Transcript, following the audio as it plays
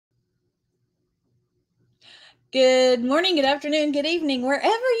Good morning, good afternoon, good evening, wherever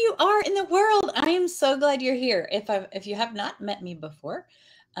you are in the world. I am so glad you're here. If you have not met me before,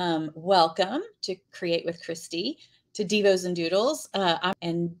 welcome to Create with Christy, to Devos and Doodles.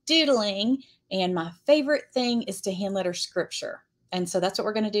 I'm doodling, and my favorite thing is to hand letter scripture. And so that's what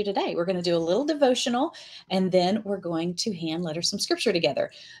we're going to do today. We're going to do a little devotional, and then we're going to hand letter some scripture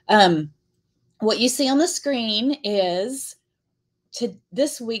together. What you see on the screen is to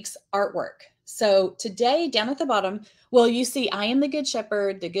this week's artwork. So today, down at the bottom, well, you see, I am the good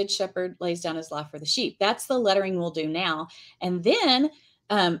shepherd lays down his life for the sheep. That's the lettering we'll do now. And then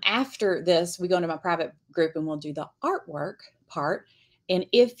after this, we go into my private group and we'll do the artwork part. And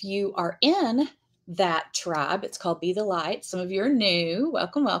if you are in that tribe, it's called Be the Light. Some of you are new.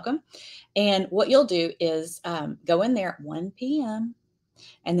 Welcome, welcome. And what you'll do is go in there at 1 p.m.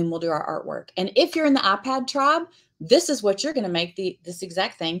 and then we'll do our artwork. And if you're in the iPad tribe, this is what you're going to make this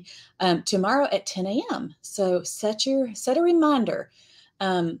exact thing tomorrow at 10 a.m. So set a reminder.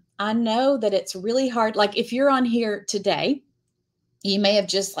 I know that it's really hard. Like if you're on here today, you may have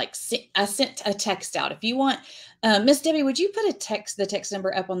just I sent a text out. If you want, Miss Debbie, would you put the text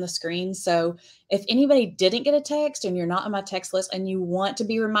number up on the screen? So if anybody didn't get a text and you're not on my text list and you want to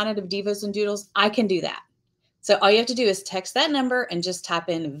be reminded of Devos and Doodles, I can do that. So all you have to do is text that number and just type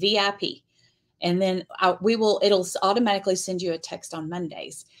in VIP. And then it'll automatically send you a text on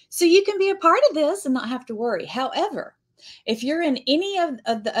Mondays. So you can be a part of this and not have to worry. However, if you're in any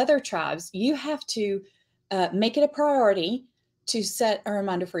of the other tribes, you have to make it a priority to set a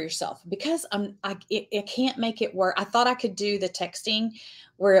reminder for yourself, because I can't make it work. I thought I could do the texting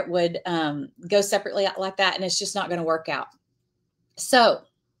where it would go separately like that, and it's just not going to work out. So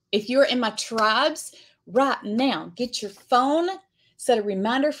if you're in my tribes right now, get your phone, set a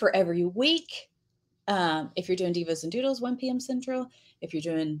reminder for every week. If you're doing Devos and Doodles, 1 p.m. Central. If you're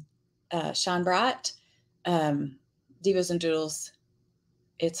doing Shine Bright, Devos and Doodles,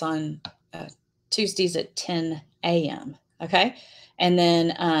 it's on Tuesdays at 10 a.m. Okay. And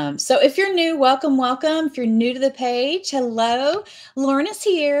then, so if you're new, welcome, welcome. If you're new to the page, hello. Lorna's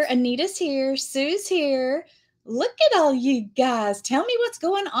here. Anita's here. Sue's here. Look at all you guys. Tell me what's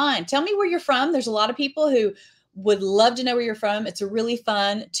going on. Tell me where you're from. There's a lot of people who would love to know where you're from. It's really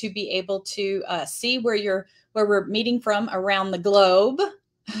fun to be able to see where we're meeting from around the globe.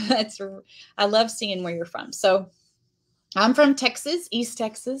 I love seeing where you're from. So I'm from Texas, East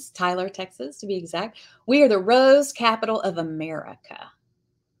Texas, Tyler, Texas, to be exact. We are the rose capital of America.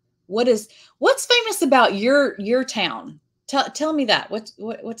 What's famous about your town? Tell me that.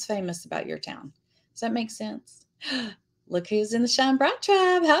 What's famous about your town? Does that make sense? Look who's in the Shine Bright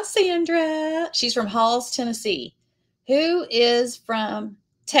tribe. How's Sandra? She's from Halls, Tennessee. Who is from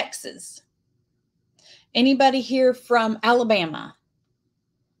Texas? Anybody here from Alabama?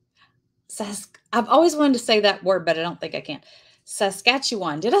 I've always wanted to say that word, but I don't think I can.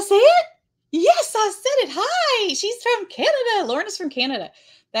 Saskatchewan. Did I say it? Yes, I said it. Hi, she's from Canada. Lorna's from Canada.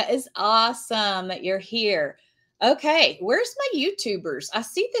 That is awesome that you're here. Okay, where's my YouTubers? I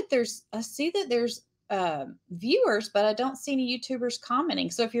see that there's viewers, but I don't see any YouTubers commenting.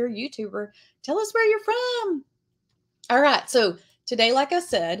 So if you're a YouTuber, tell us where you're from. All right. So today, like I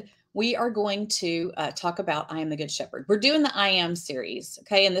said, we are going to talk about I Am the Good Shepherd. We're doing the I Am series.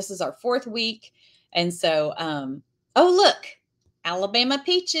 Okay. And this is our 4th week. And so, oh, look, Alabama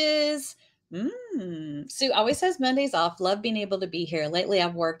Peaches. Sue always has Mondays off. Love being able to be here. Lately,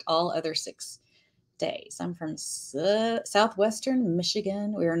 I've worked all other 6 days. I'm from southwestern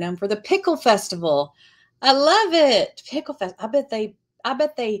Michigan. We are known for the Pickle Festival. I love it. Pickle Fest. I bet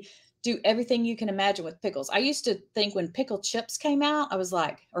they do everything you can imagine with pickles. I used to think when pickle chips came out, I was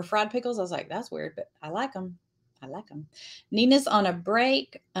like, or fried pickles, I was like, that's weird, but I like them. I like them. Nina's on a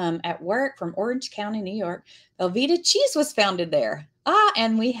break at work from Orange County, New York. Velveeta Cheese was founded there.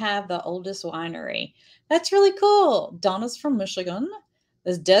 And we have the oldest winery. That's really cool. Donna's from Michigan.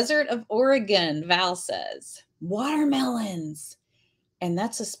 The desert of Oregon, Val says. Watermelons. And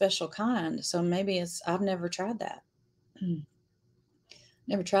that's a special kind. So maybe I've never tried that.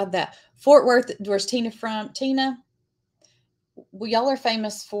 Never tried that. Fort Worth, where's Tina from? Tina, well, y'all are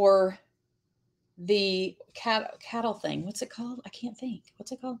famous for the cattle thing. What's it called? I can't think.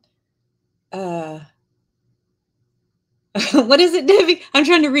 What's it called? What is it, Debbie? I'm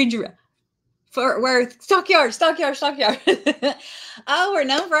trying to read you. Fort Worth, stockyard. Oh, we're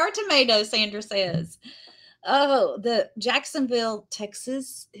known for our tomatoes, Sandra says. Oh, the Jacksonville,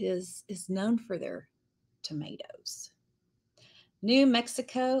 Texas is known for their tomatoes. New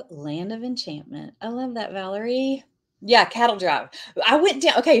Mexico, land of enchantment. I love that, Valerie. Yeah, cattle drive. I went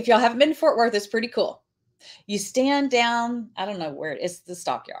down. Okay, if y'all haven't been to Fort Worth, it's pretty cool. You stand down, I don't know where it's the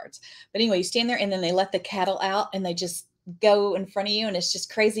stockyards. But anyway, you stand there and then they let the cattle out and they just go in front of you. And it's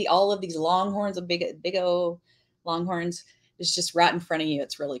just crazy. All of these longhorns, a big old longhorns is just right in front of you.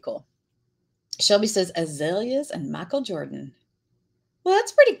 It's really cool. Shelby says azaleas and Michael Jordan. Well,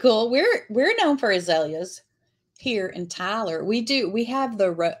 that's pretty cool. We're known for azaleas here in Tyler. We have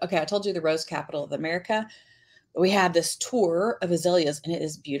okay, I told you the rose capital of America. We have this tour of azaleas and it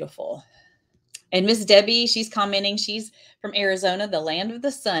is beautiful. And Miss Debbie, she's commenting, she's from Arizona, the land of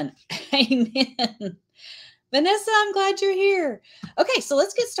the sun. Amen. Vanessa, I'm glad you're here. Okay, so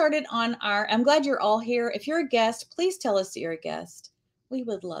let's get started on I'm glad you're all here. If you're a guest, please tell us that you're a guest. We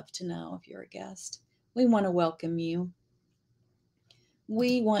would love to know if you're a guest. We want to welcome you.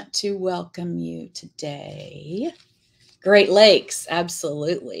 We want to welcome you today. Great Lakes,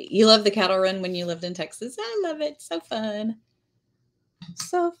 absolutely. You love the cattle run when you lived in Texas? I love it. So fun.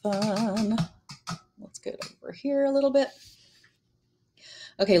 So fun. Let's get over here a little bit.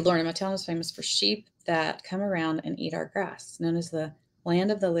 Okay, Lorna, my town is famous for sheep that come around and eat our grass, known as the land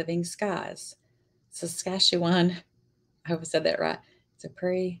of the living skies. Saskatchewan, I hope I said that right. It's a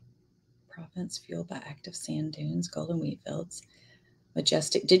prairie province fueled by active sand dunes, golden wheat fields,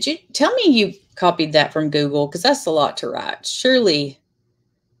 majestic. Did you tell me you copied that from Google? Because that's a lot to write. Surely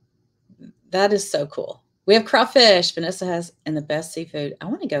that is so cool. We have crawfish. Vanessa has and the best seafood. I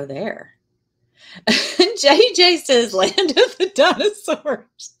want to go there. JJ says land of the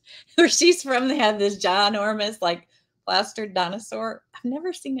dinosaurs. Where she's from, they have this ginormous, like, plastered dinosaur. I've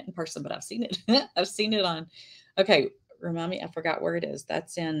never seen it in person, but I've seen it. I've seen it on. Okay, remind me. I forgot where it is.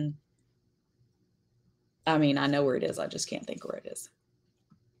 That's in. I mean, I know where it is. I just can't think where it is.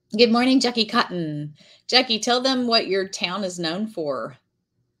 Good morning, Jackie Cotton. Jackie, tell them what your town is known for.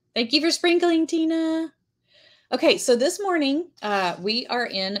 Thank you for sprinkling, Tina. Okay, so this morning we are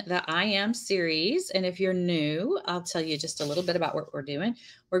in the I Am series. And if you're new, I'll tell you just a little bit about what we're doing.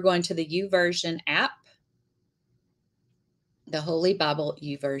 We're going to the YouVersion app, the Holy Bible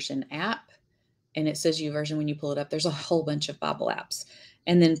YouVersion app. And it says YouVersion when you pull it up. There's a whole bunch of Bible apps.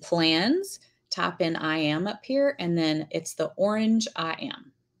 And then plans, type in I Am up here. And then it's the orange I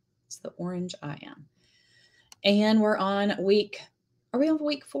Am. It's the orange I Am. And we're on are we on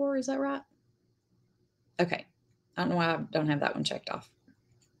week 4? Is that right? Okay. I don't know why I don't have that one checked off.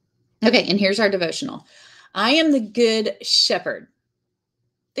 Okay, and here's our devotional. I am the good shepherd.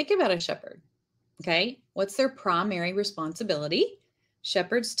 Think about a shepherd, okay? What's their primary responsibility?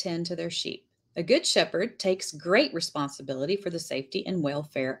 Shepherds tend to their sheep. A good shepherd takes great responsibility for the safety and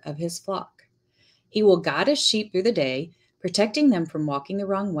welfare of his flock. He will guide his sheep through the day, protecting them from walking the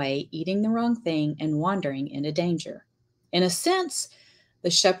wrong way, eating the wrong thing, and wandering into danger. In a sense, the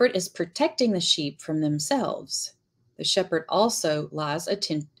shepherd is protecting the sheep from themselves. The shepherd also lies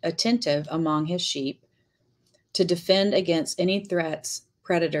attentive among his sheep to defend against any threats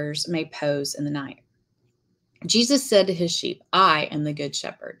predators may pose in the night. Jesus said to his sheep, I am the good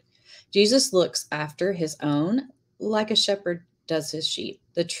shepherd. Jesus looks after his own like a shepherd does his sheep.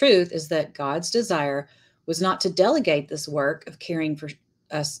 The truth is that God's desire was not to delegate this work of caring for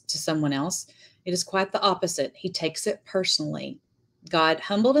us to someone else. It is quite the opposite. He takes it personally. God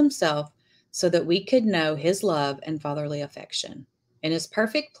humbled himself so that we could know his love and fatherly affection. In his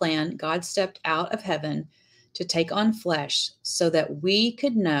perfect plan, God stepped out of heaven to take on flesh so that we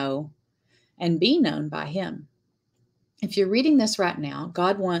could know and be known by him. If you're reading this right now,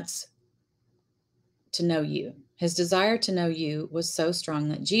 God wants to know you. His desire to know you was so strong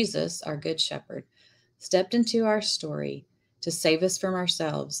that Jesus, our good shepherd, stepped into our story to save us from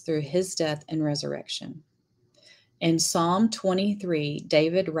ourselves through his death and resurrection. In Psalm 23,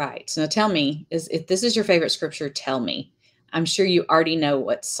 David writes, now tell me, if this is your favorite scripture, tell me. I'm sure you already know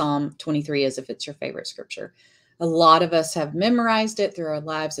what Psalm 23 is if it's your favorite scripture. A lot of us have memorized it through our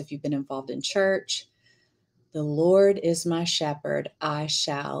lives if you've been involved in church. The Lord is my shepherd, I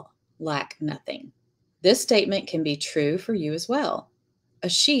shall lack nothing. This statement can be true for you as well. A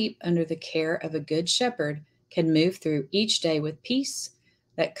sheep under the care of a good shepherd can move through each day with peace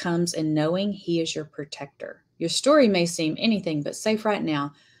that comes in knowing he is your protector. Your story may seem anything but safe right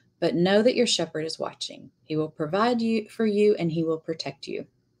now, but know that your shepherd is watching. He will provide for you and he will protect you.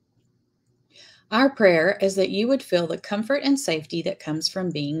 Our prayer is that you would feel the comfort and safety that comes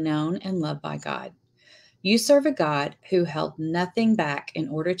from being known and loved by God. You serve a God who held nothing back in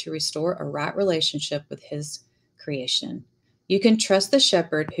order to restore a right relationship with his creation. You can trust the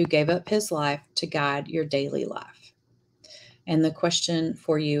shepherd who gave up his life to guide your daily life. And the question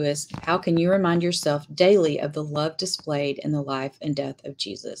for you is, how can you remind yourself daily of the love displayed in the life and death of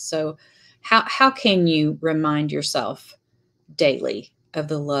Jesus? So how can you remind yourself daily of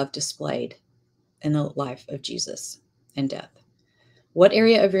the love displayed in the life of Jesus and death? What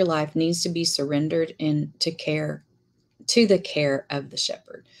area of your life needs to be surrendered to the care of the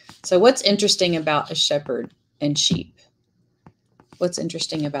shepherd? So what's interesting about a shepherd and sheep? What's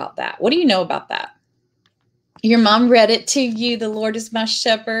interesting about that? What do you know about that? Your mom read it to you. The Lord is my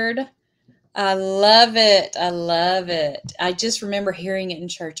shepherd. I love it. I love it. I just remember hearing it in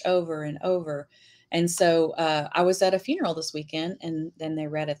church over and over. And so I was at a funeral this weekend, and then they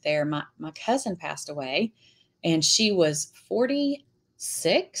read it there. My cousin passed away, and she was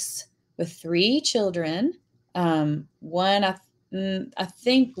 46 with 3 children. One, I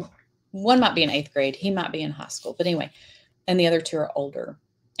think one might be in 8th grade. He might be in high school. But anyway, and the other 2 are older.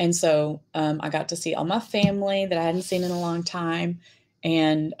 And so I got to see all my family that I hadn't seen in a long time.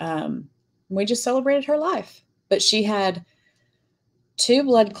 And we just celebrated her life. But she had 2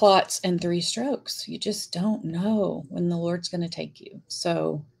 blood clots and 3 strokes. You just don't know when the Lord's going to take you.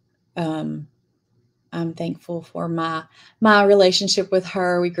 So I'm thankful for my relationship with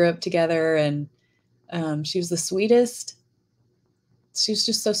her. We grew up together, and she was the sweetest. She was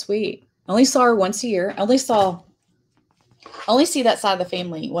just so sweet. I only saw her once a year. I only see that side of the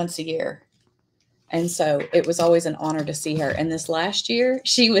family once a year. And so it was always an honor to see her. And this last year,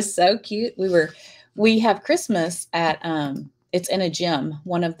 she was so cute. We have Christmas at, it's in a gym,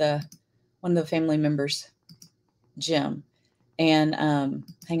 one of the family members' gym. And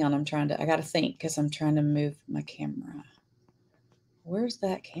hang on, I got to think because I'm trying to move my camera. Where's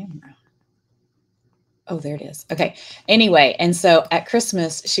that camera? Oh, there it is. Okay. Anyway, and so at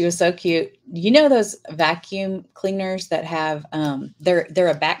Christmas, she was so cute. You know those vacuum cleaners that have, they're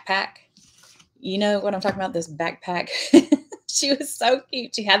a backpack. You know what I'm talking about? This backpack. She was so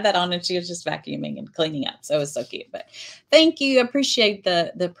cute. She had that on, and she was just vacuuming and cleaning up. So it was so cute. But thank you. I appreciate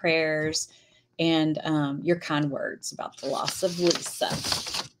the prayers and your kind words about the loss of Lisa.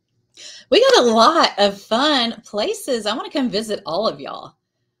 We got a lot of fun places. I want to come visit all of y'all.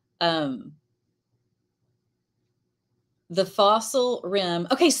 The fossil rim.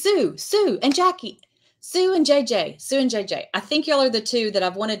 Okay, Sue and Jackie. Sue and JJ. I think y'all are the 2 that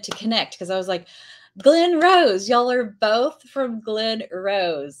I've wanted to connect, because I was like, Glen Rose. Y'all are both from Glen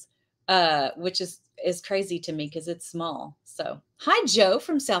Rose, which is crazy to me because it's small. So hi, Joe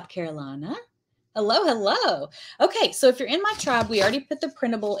from South Carolina. Hello. Okay, so if you're in my tribe, we already put the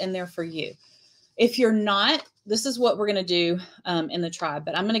printable in there for you. If you're not, this is what we're going to do in the tribe,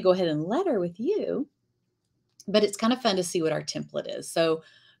 but I'm going to go ahead and letter with you. But it's kind of fun to see what our template is. So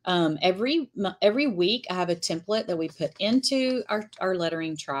every week I have a template that we put into our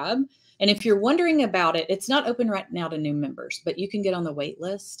lettering tribe. And if you're wondering about it, it's not open right now to new members, but you can get on the wait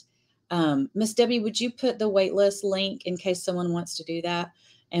list. Miss Debbie, would you put the wait list link in case someone wants to do that?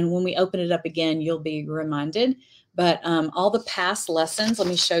 And when we open it up again, you'll be reminded. But all the past lessons, let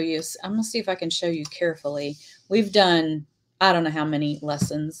me show you. I'm going to see if I can show you carefully. We've done, I don't know how many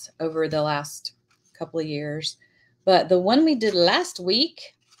lessons over the last couple of years, but the one we did last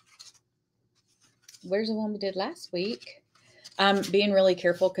week, where's the one we did last week? I'm being really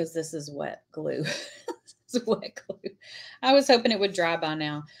careful because this is wet glue. This is wet glue. I was hoping it would dry by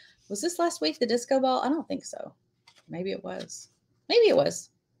now. Was this last week, the disco ball? I don't think so. Maybe it was.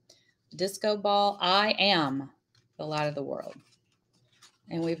 Disco ball. I am the light of the world.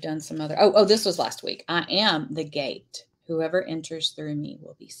 And we've done some other, this was last week. I am the gate. Whoever enters through me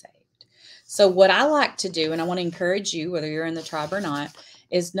will be saved. So what I like to do, and I want to encourage you, whether you're in the tribe or not,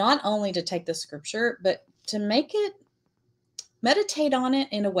 is not only to take the scripture, but to meditate on it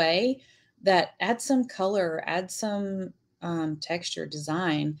in a way that adds some color, adds some texture,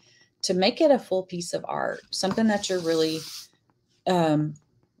 design, to make it a full piece of art, something that you're really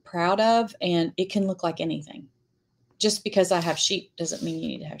proud of, and it can look like anything. Just because I have sheep doesn't mean you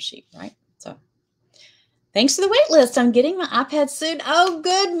need to have sheep, right? So thanks for the wait list. I'm getting my iPad soon. Oh,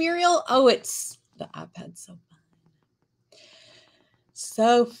 good, Muriel. Oh, it's the iPad. So fun.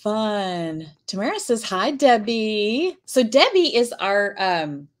 So fun. Tamara says, hi, Debbie. So Debbie is our,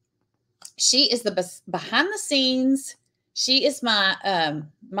 she is the behind the scenes. She is my,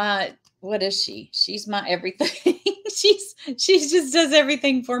 what is she? She's my everything. She just does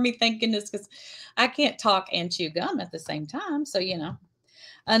everything for me. Thank goodness, because I can't talk and chew gum at the same time. So,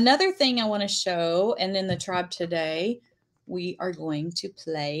 another thing I want to show, and in the tribe today, we are going to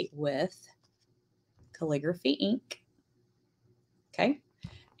play with calligraphy ink, okay,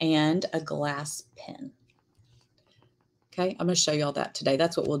 and a glass pen. Okay, I'm going to show you all that today.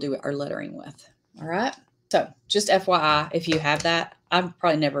 That's what we'll do our lettering with. All right. So just FYI, if you have that, I've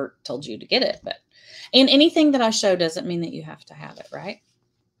probably never told you to get it, and anything that I show doesn't mean that you have to have it, right?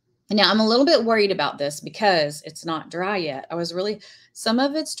 Now, I'm a little bit worried about this because it's not dry yet. Some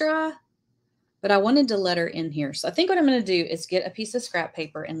of it's dry, but I wanted to letter in here. So I think what I'm going to do is get a piece of scrap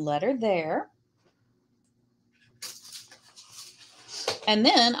paper and letter there. And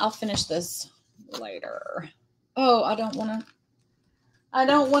then I'll finish this later. Oh, I don't want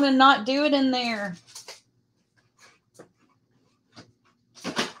to not do it in there.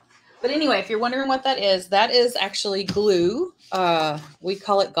 But anyway, if you're wondering what that is actually glue. We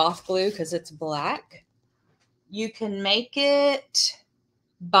call it goth glue because it's black. You can make it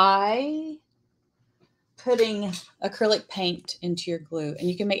by putting acrylic paint into your glue, and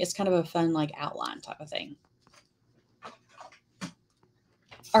you can make it's kind of a fun like outline type of thing.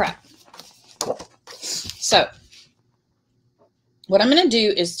 All right. So what I'm going to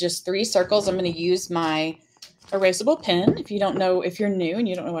do is just 3 circles. I'm going to use my erasable pen. If you don't know, if you're new and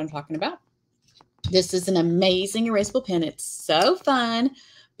you don't know what I'm talking about, this is an amazing erasable pen. It's so fun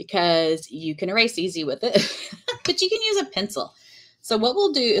because you can erase easy with it, but you can use a pencil. So what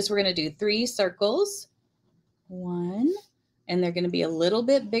we'll do is we're going to do 3 circles. 1, and they're going to be a little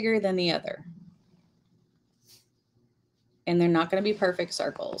bit bigger than the other. And they're not going to be perfect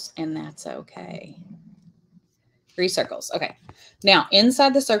circles, and that's okay. 3 circles. Okay. Now,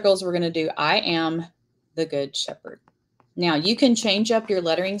 inside the circles, we're going to do, I am the good shepherd. Now, you can change up your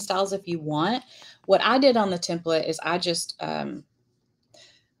lettering styles if you want. What I did on the template is I just, well,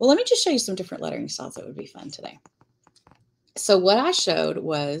 let me just show you some different lettering styles that would be fun today. So what I showed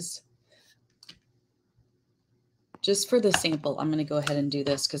was, just for the sample, I'm going to go ahead and do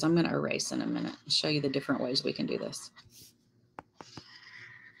this because I'm going to erase in a minute and show you the different ways we can do this.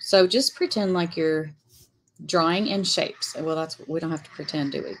 So just pretend like you're drawing in shapes. Well, we don't have to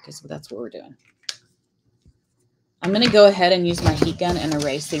pretend, do we? Because that's what we're doing. I'm going to go ahead and use my heat gun and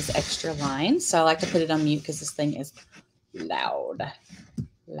erase these extra lines. So I like to put it on mute because this thing is loud.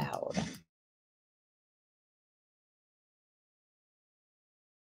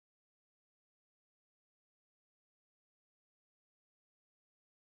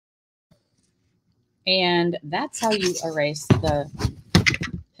 And that's how you erase the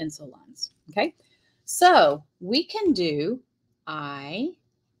pencil lines. Okay. So we can do, I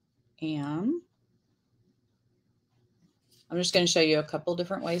am. I'm just going to show you a couple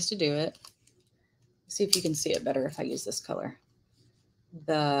different ways to do it. See if you can see it better if I use this color. Is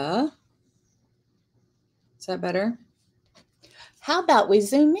that better? How about we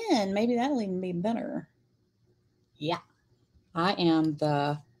zoom in? Maybe that'll even be better. Yeah. I am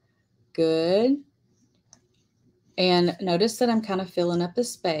the good. And notice that I'm kind of filling up the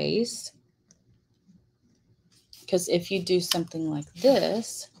space. Because if you do something like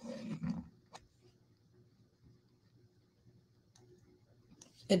this,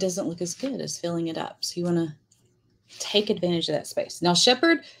 it doesn't look as good as filling it up. So you want to take advantage of that space. Now,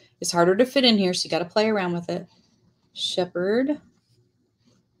 shepherd is harder to fit in here, so you got to play around with it. Shepherd.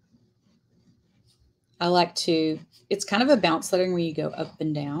 I like to, it's kind of a bounce lettering where you go up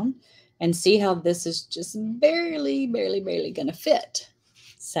and down, and see how this is just barely going to fit.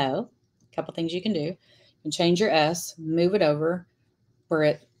 So a couple things you can do. You can change your S, move it over where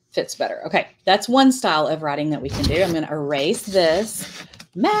it fits better. Okay, that's one style of writing that we can do. I'm going to erase this.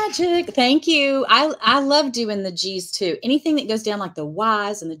 Magic. Thank you. I love doing the G's too. Anything that goes down like the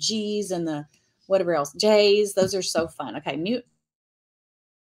Y's and the G's and the whatever else, J's, those are so fun. Okay, mute.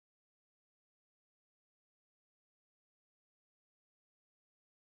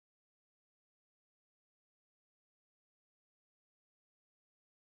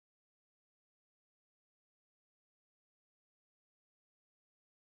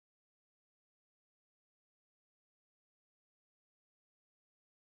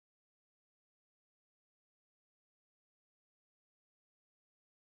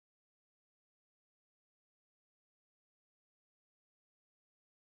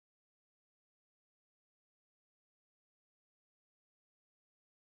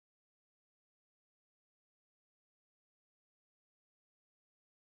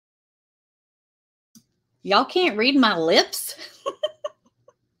 Y'all can't read my lips.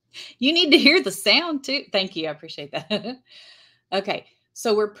 You need to hear the sound too. Thank you. I appreciate that. Okay.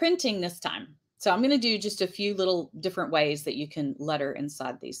 So we're printing this time. So I'm going to do just a few little different ways that you can letter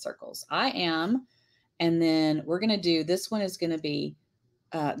inside these circles. I am, and then we're going to do, this one is going to be,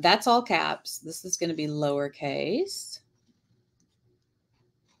 that's all caps. This is going to be lowercase.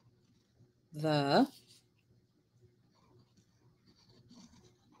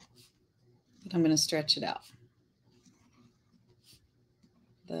 I'm going to stretch it out.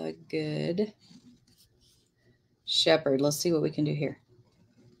 The good shepherd. Let's see what we can do here.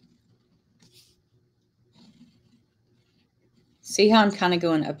 See how I'm kind of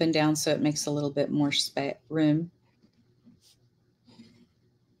going up and down so it makes a little bit more room.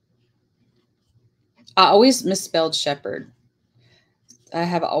 I always misspelled shepherd. I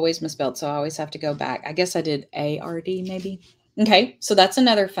have always misspelled, so I always have to go back. I guess I did A-R-D maybe. Okay, so that's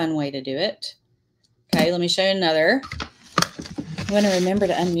another fun way to do it. Okay, let me show you another. I'm going to remember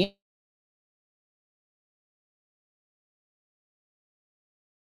to unmute.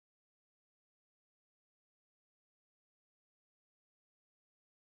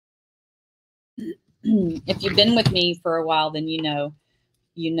 If you've been with me for a while, then you know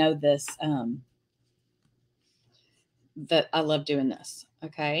this, that I love doing this.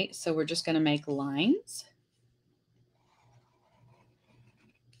 Okay, so we're just going to make lines.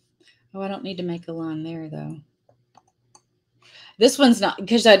 Oh, I don't need to make a line there though. This one's not,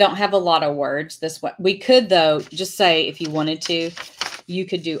 because I don't have a lot of words. This one, we could though, just say if you wanted to, you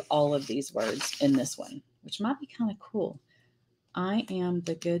could do all of these words in this one, which might be kind of cool. I am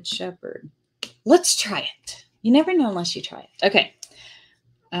the good shepherd. Let's try it. You never know unless you try it. Okay.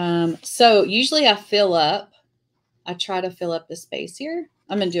 So usually I try to fill up the space here.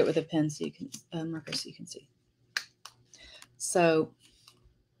 I'm going to do it with a pen so you can, marker so you can see. So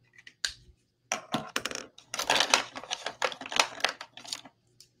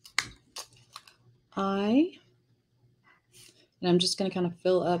and I'm just going to kind of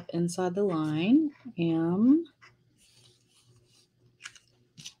fill up inside the line, am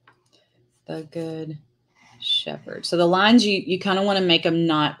the good shepherd. So the lines, you kind of want to make them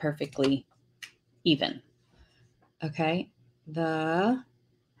not perfectly even. Okay. The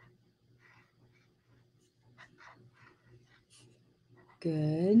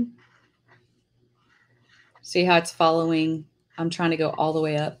good. See how it's following? I'm trying to go all the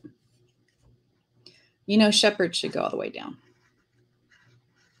way up. You know, shepherd should go all the way down.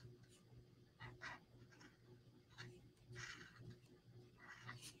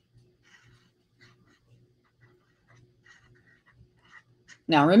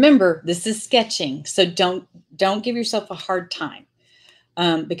 Now, remember, this is sketching, so don't give yourself a hard time,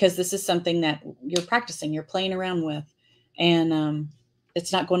 because this is something that you're practicing, you're playing around with, and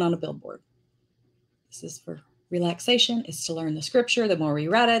it's not going on a billboard. This is for relaxation. It's to learn the scripture. The more we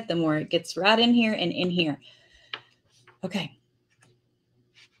read it, the more it gets right in here and in here. Okay.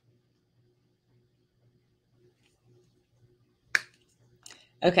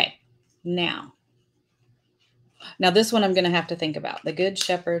 Okay. Now this one I'm going to have to think about. The good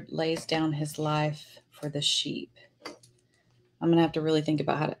shepherd lays down his life for the sheep. I'm going to have to really think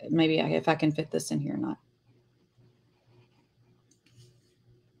about how to, maybe if I can fit this in here or not.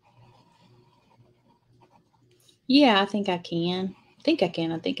 Yeah, I think I can. I think I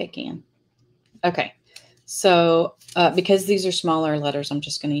can. Okay. So because these are smaller letters, I'm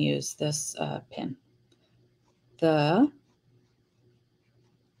just going to use this pen. The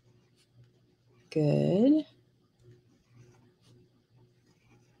good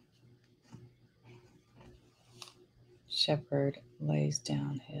shepherd lays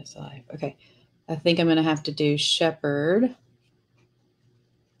down his life. Okay. I think I'm going to have to do shepherd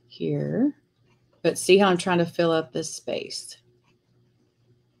here. But see how I'm trying to fill up this space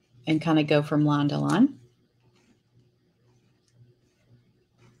and kind of go from line to line?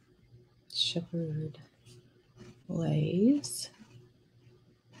 Shepherd lays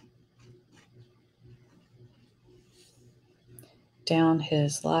down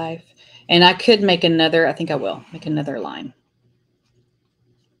his life. And I could make another, I think I will make another line.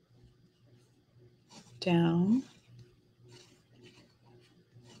 Down.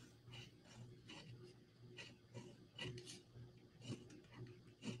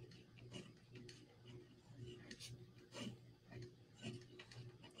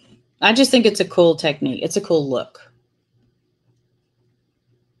 I just think it's a cool technique. It's a cool look.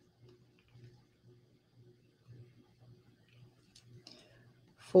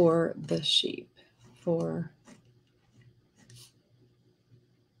 For the sheep. For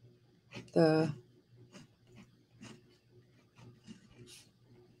the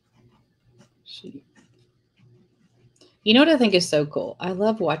sheep. You know what I think is so cool? I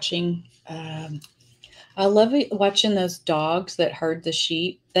love watching watching those dogs that herd the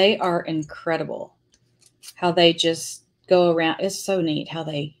sheep. They are incredible. How they just go around. It's so neat how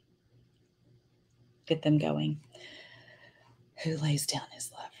they get them going. Who lays down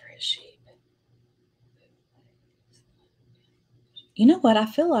his life for his sheep? You know what? I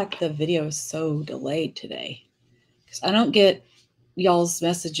feel like the video is so delayed today because I don't get y'all's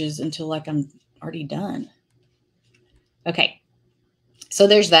messages until like I'm already done. Okay. So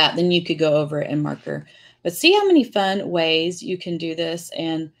there's that. Then you could go over it in marker. But see how many fun ways you can do this.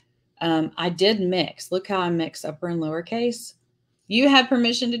 And I did mix. Look how I mix upper and lowercase. You have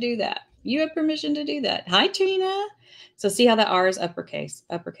permission to do that. You have permission to do that. Hi, Trina. So see how the R is uppercase,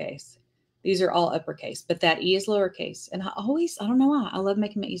 uppercase. These are all uppercase, but that E is lowercase. And I don't know why, I love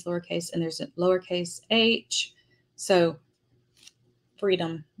making my E's lowercase, and there's a lowercase h. So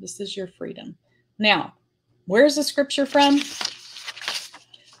freedom, this is your freedom. Now, where's the scripture from?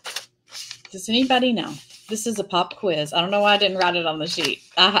 Does anybody know? This is a pop quiz. I don't know why I didn't write it on the sheet.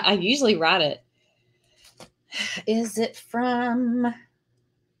 I usually write it. Is it from,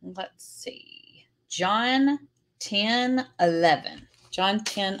 let's see, John 10:11. John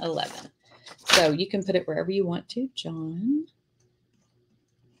 10:11. So you can put it wherever you want to. John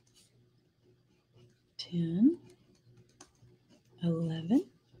 10:11.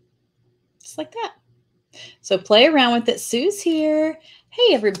 Just like that. So play around with it. Sue's here.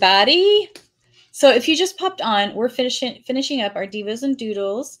 Hey, everybody. So if you just popped on, we're finishing up our Devos and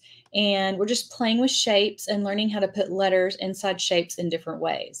Doodles, and we're just playing with shapes and learning how to put letters inside shapes in different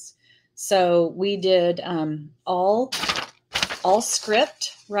ways. So we did all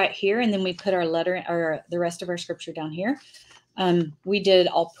script right here, and then we put our letter or the rest of our scripture down here. We did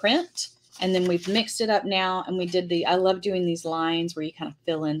all print, and then we've mixed it up now, and we did I love doing these lines where you kind of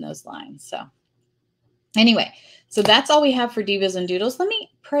fill in those lines. So anyway, so that's all we have for Devos and Doodles. Let me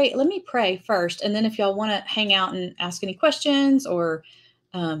pray first, and then if y'all want to hang out and ask any questions, or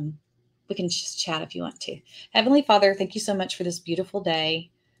we can just chat if you want to. Heavenly Father, thank you so much for this beautiful day.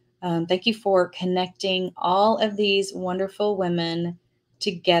 Thank you for connecting all of these wonderful women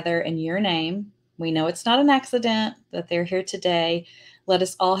together in your name. We know it's not an accident that they're here today. Let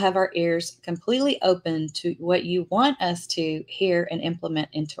us all have our ears completely open to what you want us to hear and implement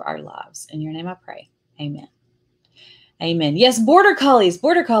into our lives. In your name I pray. Amen. Amen. Yes, border collies.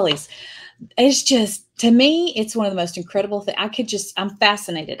 It's just, to me, it's one of the most incredible things. I'm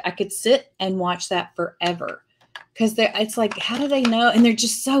fascinated. I could sit and watch that forever, because it's like, how do they know? And they're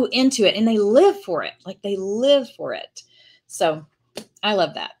just so into it, and they live for it. Like, they live for it. So I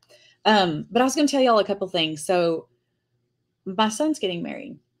love that. But I was going to tell y'all a couple things. So my son's getting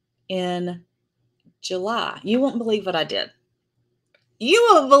married in July. You won't believe what I did.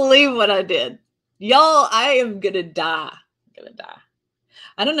 Y'all, I am going to die.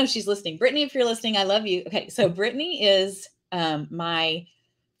 I don't know if she's listening. Brittany, if you're listening, I love you. Okay, so Brittany is my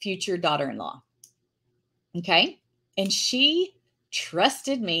future daughter-in-law. Okay, and she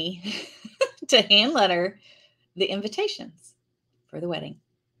trusted me to hand letter the invitations for the wedding.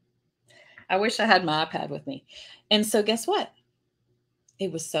 I wish I had my iPad with me. And so guess what?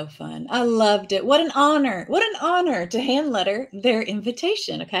 It was so fun. I loved it. What an honor. To hand letter their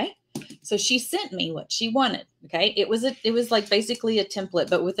invitation. Okay. So she sent me what she wanted. Okay. It was like basically a template,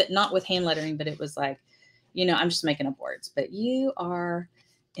 but with it, not with hand lettering, but it was like, I'm just making up words, but you are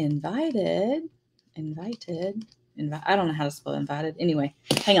invited. I don't know how to spell invited. Anyway,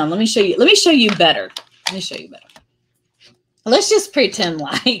 hang on. Let me show you better. Let's just pretend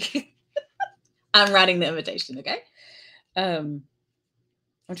like I'm writing the invitation. Okay. I'm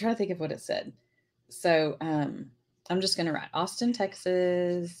trying to think of what it said. So I'm just going to write Austin,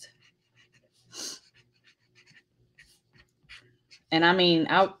 Texas. And I mean,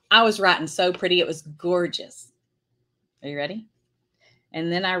 I was writing so pretty. It was gorgeous. Are you ready?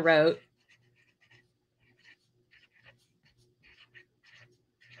 And then I wrote,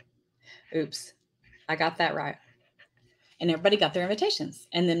 oops, I got that right. And everybody got their invitations.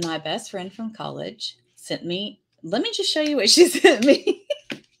 And then my best friend from college sent me, let me just show you what she sent me.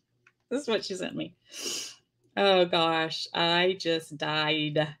 This is what she sent me. Oh gosh, I just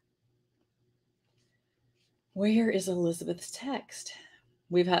died. Where is Elizabeth's text?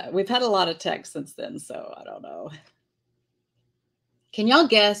 We've had a lot of text since then, so I don't know. Can y'all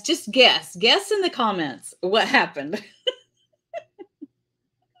guess? Just guess. Guess in the comments what happened.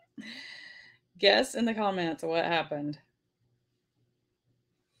 Guess in the comments what happened.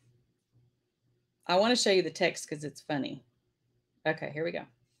 I want to show you the text because it's funny. Okay, here we go.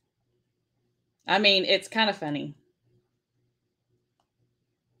 I mean, it's kind of funny.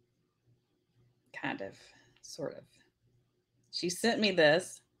 Kind of, sort of. She sent me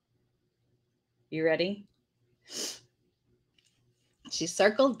this. You ready? She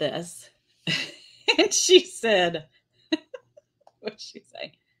circled this. And she said, what'd she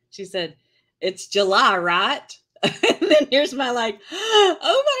say? She said, it's July, right? And then here's my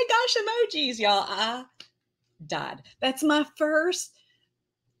oh my gosh, emojis, y'all. I died. That's my first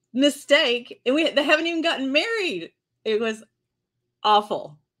mistake. And they haven't even gotten married. It was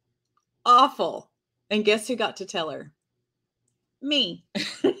awful. And guess who got to tell her? Me.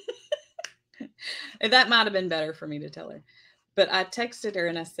 That might have been better for me to tell her. But I texted her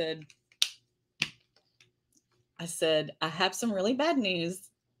and I said, I have some really bad news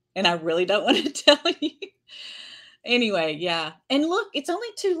and I really don't want to tell you. Anyway, yeah. And look, it's only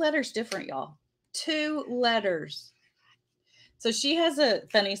 2 letters different, y'all. 2 letters. So she has a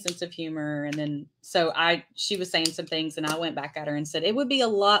funny sense of humor. And then, she was saying some things and I went back at her and said, it would be a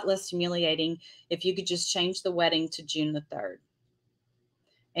lot less humiliating if you could just change the wedding to June the 3rd.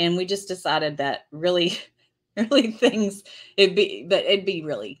 And we just decided that really, really it'd be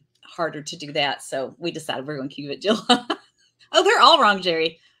really harder to do that. So we decided we're going to keep it July. Oh, they're all wrong,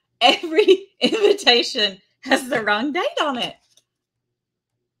 Jerry. Every invitation has the wrong date on it.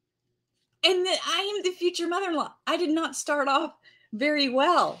 And that I am the future mother-in-law. I did not start off very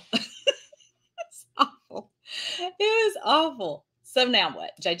well. It's awful. It was awful. So now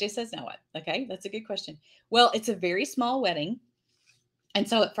what? JJ says now what? Okay, that's a good question. Well, it's a very small wedding. And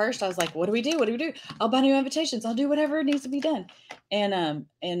so at first I was like, what do we do? What do we do? I'll buy new invitations. I'll do whatever needs to be done. And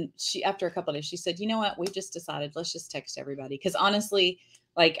she, after a couple of days, she said, you know what? We just decided, let's just text everybody. Cause honestly,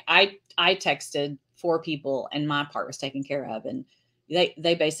 like I texted 4 people and my part was taken care of. And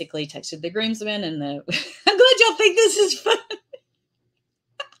they basically texted the groomsmen and I'm glad y'all think this is fun.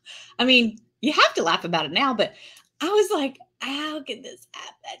 I mean, you have to laugh about it now, but I was like, how could this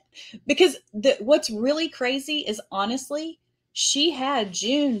happen? Because what's really crazy is honestly, she had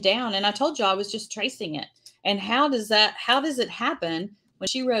June down and I told you I was just tracing it. And how does it happen when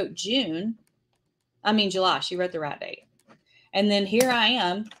she wrote July? She wrote the right date. And then here I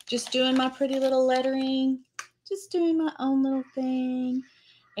am just doing my pretty little lettering, just doing my own little thing.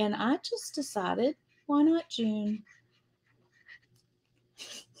 And I just decided, why not June?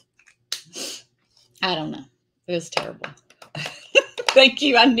 I don't know. It was terrible. Thank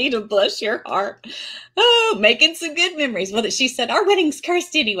you. I need to bless your heart. Oh, making some good memories. Well, she said, our wedding's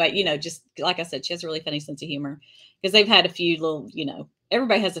cursed anyway. Just like I said, she has a really funny sense of humor because they've had a few little,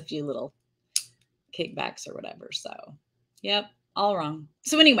 everybody has a few little kickbacks or whatever. So, yep, all wrong.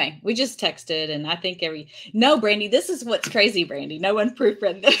 So anyway, we just texted and I think no, Brandy, this is what's crazy, Brandy. No one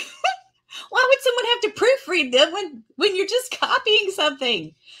proofread them. Why would someone have to proofread them when you're just copying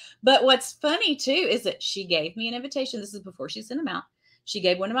something? But what's funny too is that she gave me an invitation. This is before she sent them out. She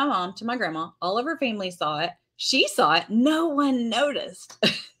gave one to my mom, to my grandma. All of her family saw it. She saw it. No one noticed.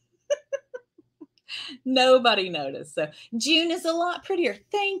 Nobody noticed. So June is a lot prettier.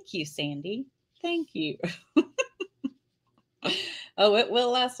 Thank you, Sandy. Thank you. Oh, it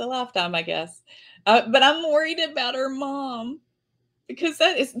will last a lifetime, I guess. But I'm worried about her mom because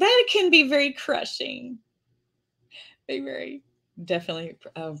that can be very crushing. Very definitely.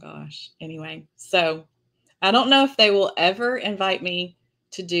 Oh gosh. Anyway, so I don't know if they will ever invite me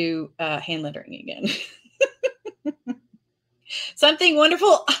to do hand lettering again. Something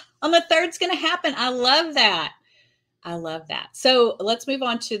wonderful on the 3rd is going to happen. I love that. I love that. So let's move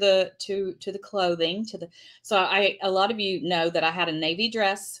on to the clothing. A lot of you know that I had a navy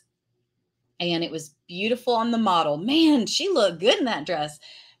dress and it was beautiful on the model. Man, she looked good in that dress.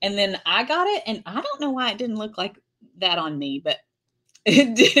 And then I got it and I don't know why it didn't look like that on me, but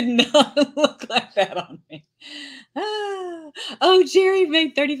it did not look like that on me. Oh, Jerry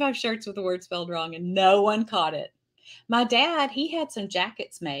made 35 shirts with the word spelled wrong and no one caught it. My dad, he had some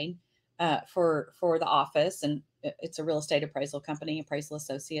jackets made for the office, and it's a real estate appraisal company, Appraisal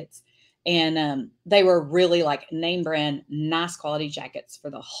Associates. And they were really like name brand, nice quality jackets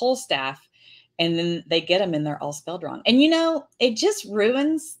for the whole staff. And then they get them and they're all spelled wrong. And, it just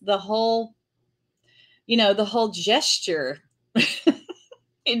ruins the whole gesture.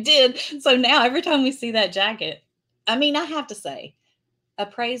 It did. So now every time we see that jacket, I have to say,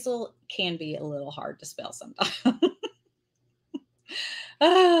 appraisal can be a little hard to spell sometimes.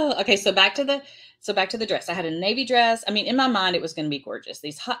 Oh, okay. So back to the dress. I had a navy dress. In my mind, it was going to be gorgeous.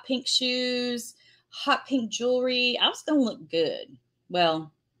 These hot pink shoes, hot pink jewelry. I was going to look good.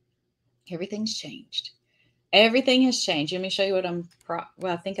 Well, everything's changed. Everything has changed. Let me show you what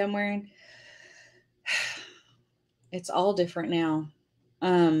I think I'm wearing. It's all different now.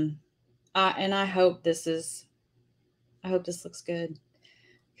 And I hope this looks good.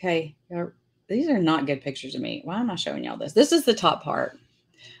 Okay. These are not good pictures of me. Why am I showing y'all this? This is the top part.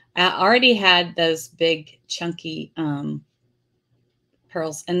 I already had those big chunky,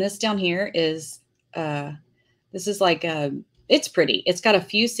 pearls. And this down here is, this is like, it's pretty. It's got a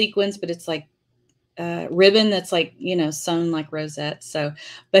few sequins, but it's like, ribbon that's like, sewn like rosettes. So,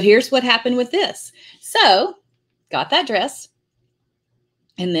 but here's what happened with this. So got that dress.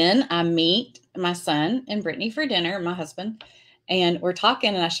 And then I meet my son and Brittany for dinner, my husband, and we're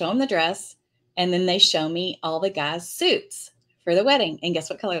talking and I show them the dress. And then they show me all the guys' suits for the wedding. And guess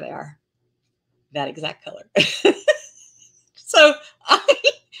what color they are? That exact color.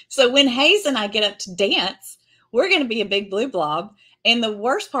 So when Hayes and I get up to dance, we're going to be a big blue blob. And the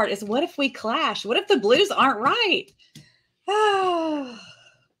worst part is, what if we clash? What if the blues aren't right? Ah,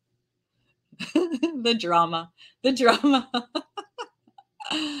 the drama, the drama.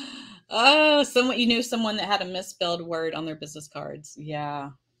 Oh, someone, you knew someone that had a misspelled word on their business cards.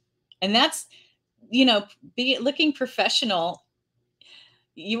 Yeah. And that's, be looking professional.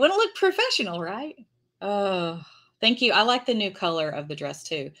 You want to look professional, right? Oh, thank you. I like the new color of the dress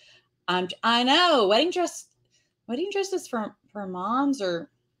too. I know wedding dresses for moms they're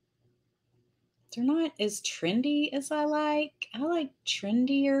not as trendy as I like. I like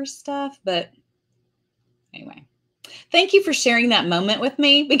trendier stuff, but anyway. Thank you for sharing that moment with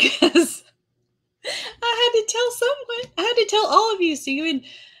me because I had to tell someone. I had to tell all of you so you would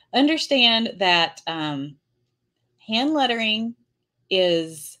understand that hand lettering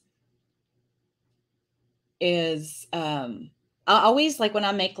is I always like when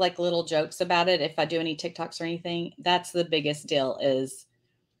I make like little jokes about it. If I do any TikToks or anything, that's the biggest deal is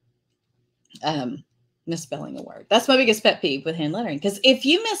misspelling a word. That's my biggest pet peeve with hand lettering. Because if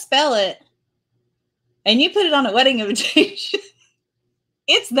you misspell it and you put it on a wedding invitation,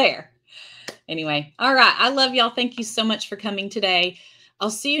 it's there. Anyway, all right. I love y'all. Thank you so much for coming today. I'll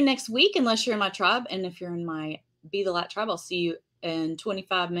see you next week unless you're in my tribe. And if you're in my Be the Light tribe, I'll see you in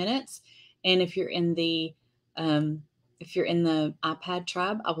 25 minutes. And if you're in the iPad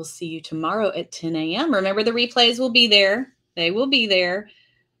tribe, I will see you tomorrow at 10 a.m. Remember, the replays will be there. They will be there.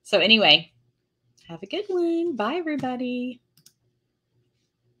 So anyway, have a good one. Bye, everybody.